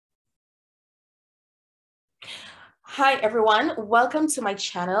Hi, everyone. Welcome to my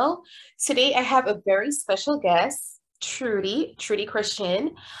channel. Today, I have a very special guest, Trudy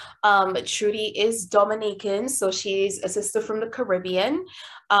Christian. Trudy is Dominican, so she's a sister from the Caribbean.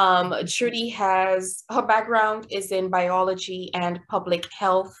 Trudy has, her background is in biology and public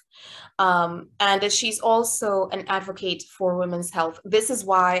health. And she's also an advocate for women's health. This is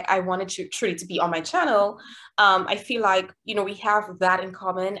why I wanted Trudy to be on my channel. I feel like, we have that in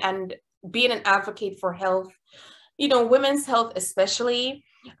common, and being an advocate for health, women's health especially.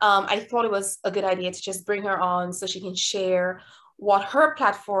 I thought it was a good idea to just bring her on so she can share what her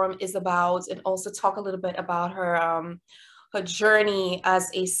platform is about and also talk a little bit about her journey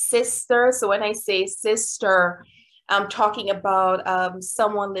as a sister. So when I say sister, I'm talking about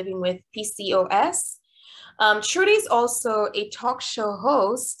someone living with PCOS. Trudy is also a talk show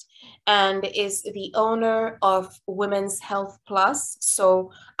host and is the owner of Women's Health Plus.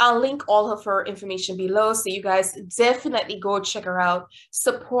 So I'll link all of her information below. So you guys definitely go check her out,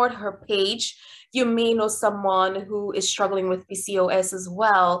 support her page. You may know someone who is struggling with PCOS as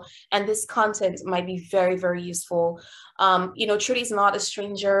well, and this content might be very, very useful. Trudy's not a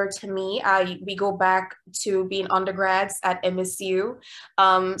stranger to me. We go back to being undergrads at MSU.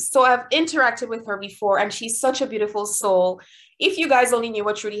 So I've interacted with her before, and she's such a beautiful soul. If you guys only knew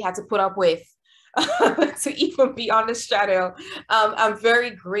what Trudy had to put up with to even be on this channel, I'm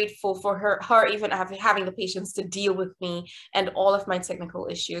very grateful for her even having the patience to deal with me and all of my technical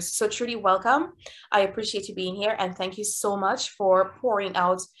issues. So Trudy, welcome. I appreciate you being here, and thank you so much for pouring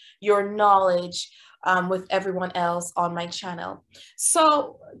out your knowledge with everyone else on my channel.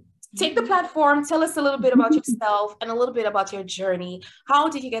 So take the platform, tell us a little bit about yourself and a little bit about your journey. How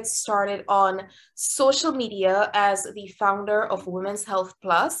did you get started on social media as the founder of Women's Health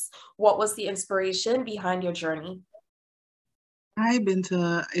Plus? What was the inspiration behind your journey? Hi,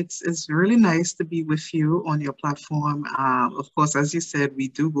 Binta. It's really nice to be with you on your platform. Of course, as you said, we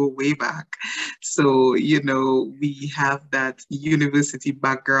do go way back. So, we have that university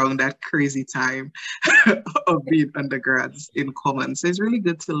background, that crazy time of being undergrads in common. So it's really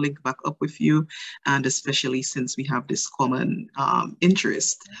good to link back up with you, and especially since we have this common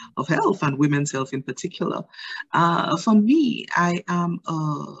interest of health and women's health in particular. For me, I am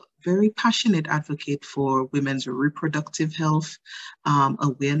a very passionate advocate for women's reproductive health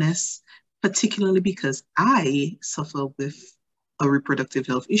awareness, particularly because I suffer with a reproductive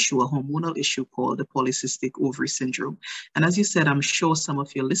health issue, a hormonal issue called the polycystic ovary syndrome. And as you said, I'm sure some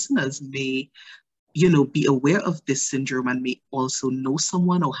of your listeners may be aware of this syndrome and may also know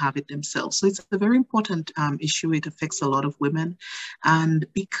someone or have it themselves. So it's a very important issue. It affects a lot of women. And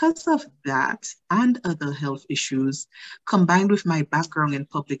because of that and other health issues, combined with my background in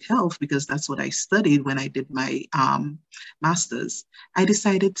public health, because that's what I studied when I did my master's, I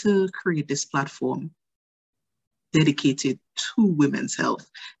decided to create this platform dedicated to women's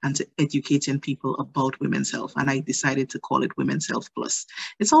health and to educating people about women's health. And I decided to call it Women's Health Plus.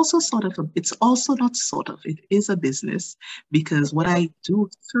 It's also it is a business, because what I do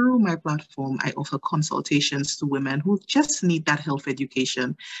through my platform, I offer consultations to women who just need that health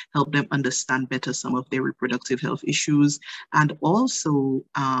education, help them understand better some of their reproductive health issues, and also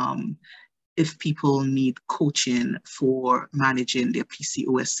if people need coaching for managing their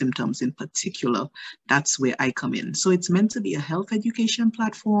PCOS symptoms in particular, that's where I come in. So it's meant to be a health education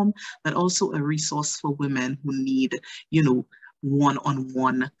platform, but also a resource for women who need,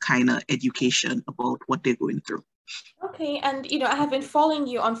 one-on-one kind of education about what they're going through. Okay, and I have been following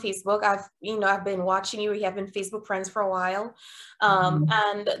you on Facebook. I've been watching you. We have been Facebook friends for a while,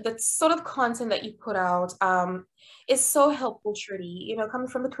 and the sort of content that you put out is so helpful, Trudy. Coming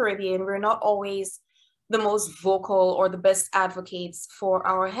from the Caribbean, we're not always the most vocal or the best advocates for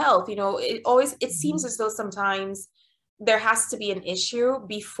our health. It seems as though sometimes there has to be an issue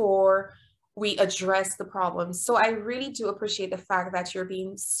before we address the problem. So I really do appreciate the fact that you're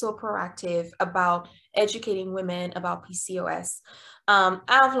being so proactive about educating women about PCOS.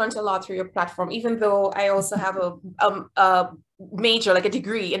 I've learned a lot through your platform, even though I also have a major, like a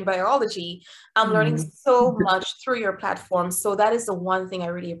degree in biology. I'm learning so much through your platform. So that is the one thing I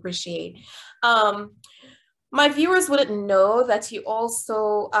really appreciate. My viewers wouldn't know that you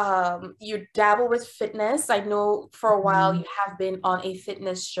also you dabble with fitness. I know for a while you have been on a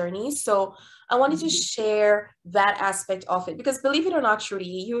fitness journey. So I wanted to share that aspect of it, because believe it or not, Trudy,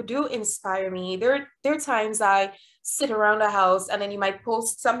 you do inspire me. There are times I sit around the house and then you might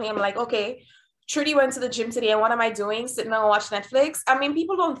post something. I'm like, okay, Trudy went to the gym today, and what am I doing? Sitting and watch Netflix. I mean,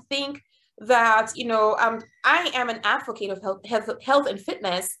 people don't think that, I am an advocate of health and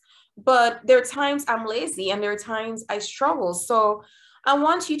fitness, but there are times I'm lazy and there are times I struggle. So I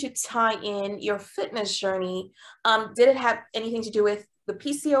want you to tie in your fitness journey. Did it have anything to do with the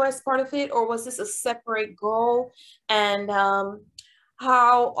PCOS part of it, or was this a separate goal? And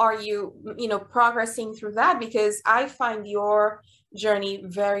how are you, progressing through that? Because I find your journey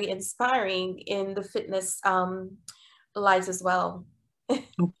very inspiring in the fitness lives as well.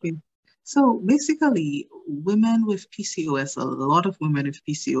 Okay. So basically, women with PCOS, a lot of women with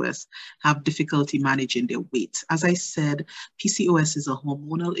PCOS have difficulty managing their weight. As I said, PCOS is a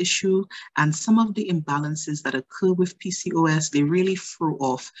hormonal issue, and some of the imbalances that occur with PCOS, they really throw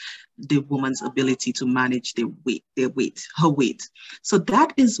off the woman's ability to manage her weight. So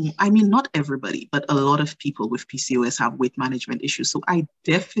that is, I mean, not everybody, but a lot of people with PCOS have weight management issues. So I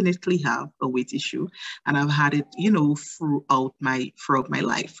definitely have a weight issue, and I've had it, throughout my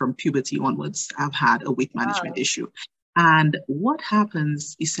life, from puberty onwards. I've had a weight management Wow. issue. And what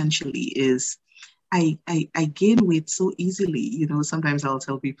happens essentially is I gain weight so easily. Sometimes I'll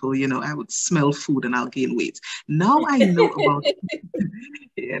tell people, I would smell food and I'll gain weight. Now I know about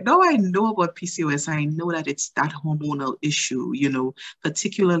Yeah, now I know about PCOS. I know that it's that hormonal issue,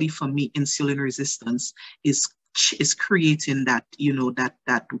 particularly for me, insulin resistance is creating that,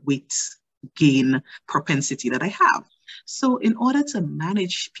 that weight gain propensity that I have. So in order to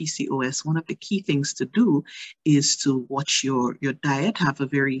manage PCOS, one of the key things to do is to watch your diet, have a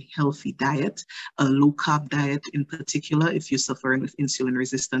very healthy diet, a low carb diet in particular, if you're suffering with insulin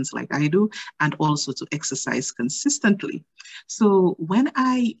resistance like I do, and also to exercise consistently. So when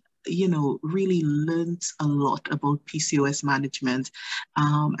I really learned a lot about PCOS management,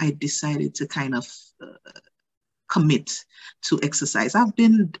 I decided to kind of commit to exercise. I've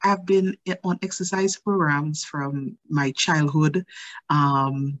been on exercise programs from my childhood,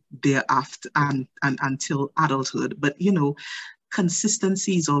 thereafter and until adulthood. But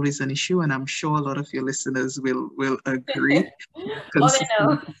consistency is always an issue, and I'm sure a lot of your listeners will agree. Oh, they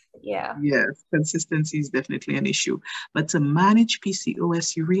know. Consistency Yeah. Yes, consistency is definitely an issue. But to manage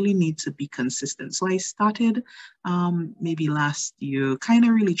PCOS, you really need to be consistent. So I started maybe last year, kind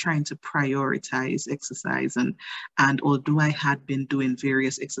of really trying to prioritize exercise. And although I had been doing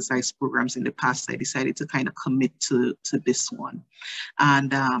various exercise programs in the past, I decided to kind of commit to this one.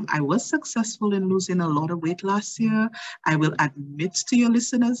 And I was successful in losing a lot of weight last year. I will admit to your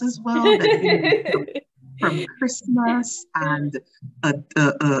listeners as well that, from Christmas and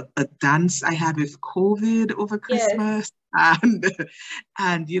a dance I had with COVID over Yes. Christmas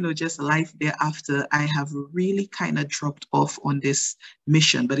and just life thereafter, I have really kind of dropped off on this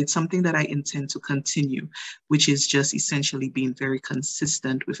mission, but it's something that I intend to continue, which is just essentially being very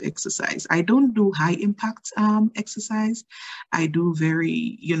consistent with exercise. I don't do high impact exercise. I do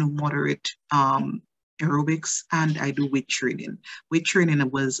very moderate aerobics, and I do weight training. Weight training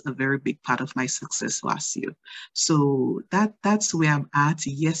was a very big part of my success last year. So that's where I'm at.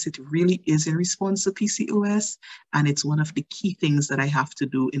 Yes, it really is in response to PCOS, and it's one of the key things that I have to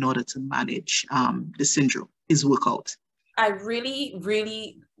do in order to manage the syndrome is workout. I really,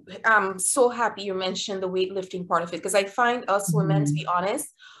 really, I'm so happy you mentioned the weightlifting part of it, because I find us women, to Mhm. be honest,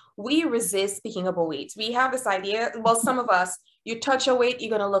 we resist speaking about weight. We have this idea, well, some of us, you touch a weight, you're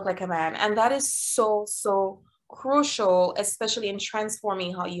going to look like a man. And that is so, so crucial, especially in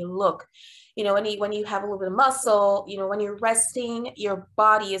transforming how you look. When you have a little bit of muscle, when you're resting, your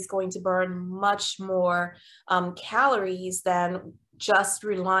body is going to burn much more calories than just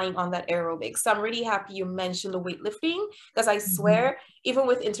relying on that aerobics. So I'm really happy you mentioned the weightlifting, because I Mhm. swear, even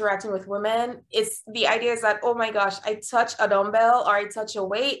with interacting with women, it's the idea is that, oh my gosh, I touch a dumbbell or I touch a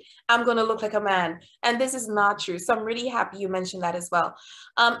weight, I'm going to look like a man. And this is not true. So I'm really happy you mentioned that as well.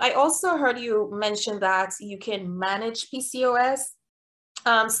 I also heard you mention that you can manage PCOS.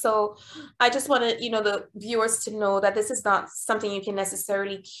 So I just wanted, the viewers to know that this is not something you can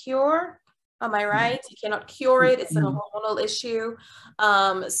necessarily cure. Am I Yeah. right? You cannot cure it. It's a No. hormonal issue.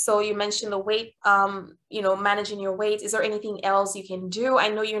 So you mentioned the weight, managing your weight. Is there anything else you can do? I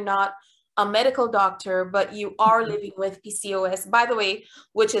know you're not a medical doctor, but you are living with PCOS, by the way,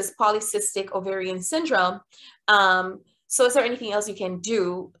 which is polycystic ovarian syndrome. So is there anything else you can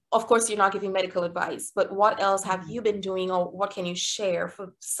do? Of course, you're not giving medical advice, but what else have Mhm. you been doing, or what can you share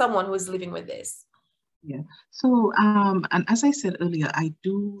for someone who is living with this? Yeah. So, and as I said earlier, I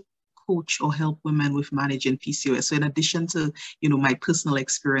do coach or help women with managing PCOS. So in addition to, my personal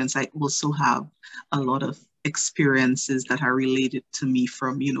experience, I also have a lot of experiences that are related to me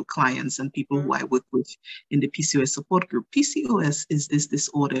from, clients and people who Mhm. I work with in the PCOS support group. PCOS is this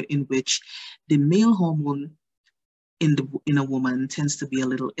disorder in which the male hormone in a woman tends to be a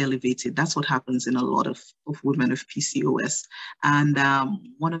little elevated. That's what happens in a lot of women with PCOS. And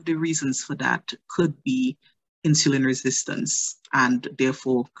one of the reasons for that could be insulin resistance and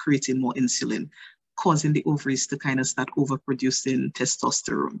therefore creating more insulin, causing the ovaries to kind of start overproducing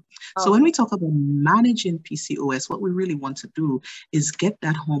testosterone. So when we talk about managing PCOS, what we really want to do is get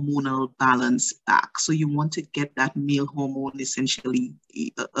that hormonal balance back. So you want to get that male hormone essentially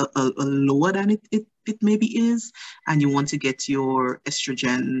lower than it maybe is, and you want to get your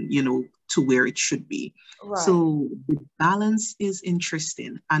estrogen, to where it should be. Right. So the balance is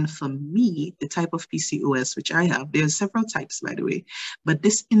interesting. And for me, the type of PCOS which I have, there's several types, by the way, but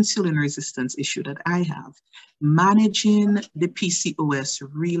this insulin resistance issue that I have, managing the PCOS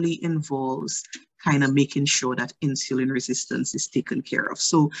really involves kind of making sure that insulin resistance is taken care of.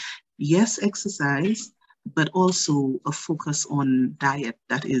 So yes, exercise, but also a focus on diet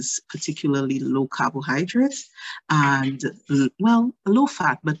that is particularly low carbohydrates and, well, low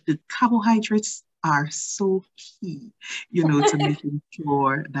fat, but the carbohydrates are so key, to making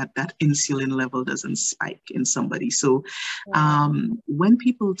sure that that insulin level doesn't spike in somebody. So when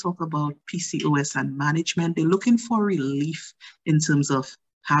people talk about PCOS and management, they're looking for relief in terms of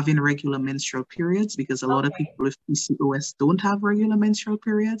having regular menstrual periods, because a lot of people with PCOS don't have regular menstrual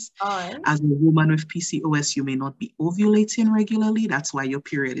periods. As a woman with PCOS, you may not be ovulating regularly. That's why your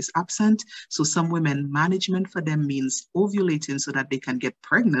period is absent. So some women, management for them means ovulating so that they can get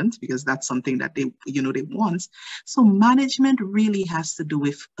pregnant, because that's something that they want. So management really has to do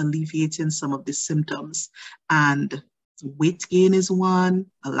with alleviating some of the symptoms. And weight gain is one,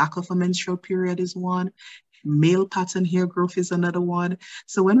 a lack of a menstrual period is one, male pattern hair growth is another one.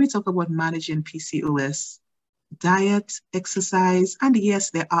 So when we talk about managing PCOS, diet, exercise, and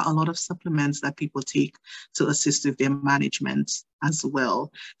yes, there are a lot of supplements that people take to assist with their management as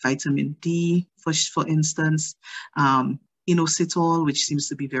well. Vitamin D, for instance, inositol, which seems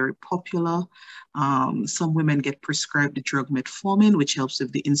to be very popular. Some women get prescribed the drug metformin, which helps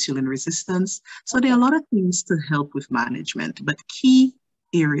with the insulin resistance. So there are a lot of things to help with management, but key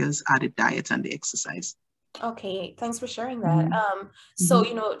areas are the diet and the exercise. Okay, thanks for sharing that.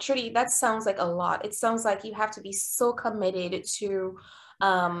 So, Trudy, that sounds like a lot. It sounds like you have to be so committed to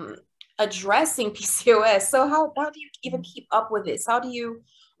addressing PCOS. So how do you even keep up with this? How do you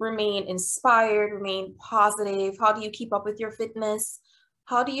remain inspired, remain positive? How do you keep up with your fitness?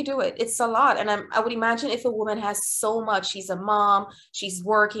 How do you do it? It's a lot. And I would imagine if a woman has so much, she's a mom, she's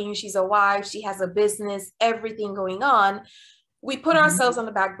working, she's a wife, she has a business, everything going on, we put ourselves on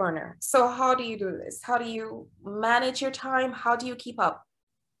the back burner. So how do you do this? How do you manage your time? How do you keep up?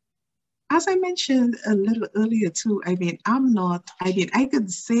 As I mentioned a little earlier too, I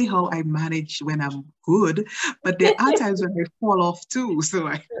could say how I manage when I'm good, but there are times when I fall off too. So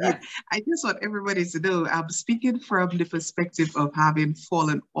I just want everybody to know I'm speaking from the perspective of having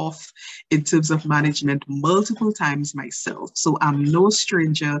fallen off in terms of management multiple times myself. So I'm no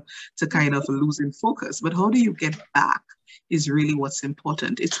stranger to kind of losing focus, but how do you get back is really what's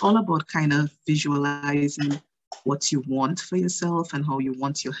important. It's all about kind of visualizing what you want for yourself and how you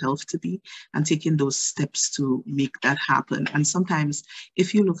want your health to be, and taking those steps to make that happen. And sometimes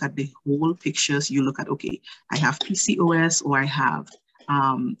if you look at the whole pictures, you look at, okay, I have PCOS, or I have,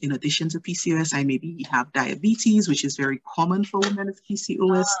 in addition to PCOS, I maybe have diabetes, which is very common for women with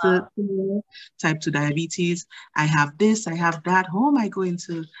PCOS, type 2 diabetes. I have this, I have that. How am I going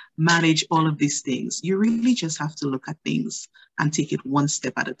to manage all of these things? You really just have to look at things and take it one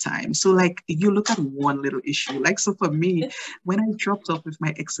step at a time. So like you look at one little issue, like, so for me, when I dropped off with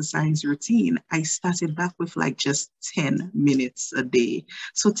my exercise routine, I started back with like just 10 minutes a day.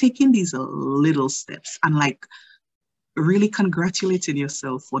 So taking these little steps and like really congratulating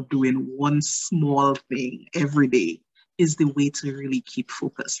yourself for doing one small thing every day is the way to really keep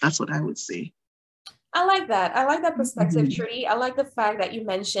focused. That's what I would say. I like that. I like that perspective, Trudy. I like the fact that you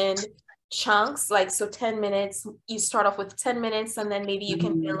mentioned chunks, like, so 10 minutes, you start off with 10 minutes and then maybe you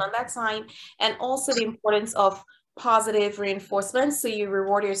can build on that time. And also the importance of positive reinforcement. So you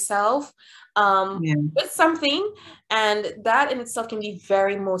reward yourself with something, and that in itself can be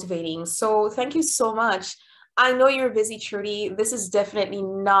very motivating. So thank you so much. I know you're busy, Trudy. This is definitely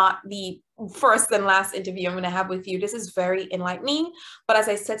not the first and last interview I'm going to have with you. This is very enlightening. But as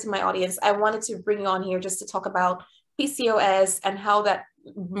I said to my audience, I wanted to bring you on here just to talk about PCOS and how that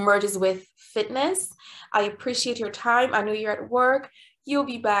merges with fitness. I appreciate your time. I know you're at work. You'll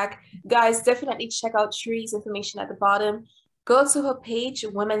be back. Guys, definitely check out Trudy's information at the bottom. Go to her page,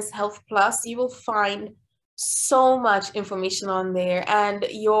 Women's Health Plus. You will find so much information on there, and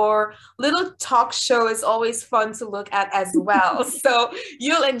your little talk show is always fun to look at as well. So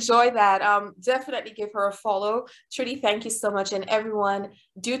you'll enjoy that. Definitely give her a follow. Trudy, thank you so much, and everyone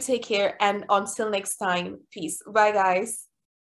do take care, and until next time, peace. Bye guys.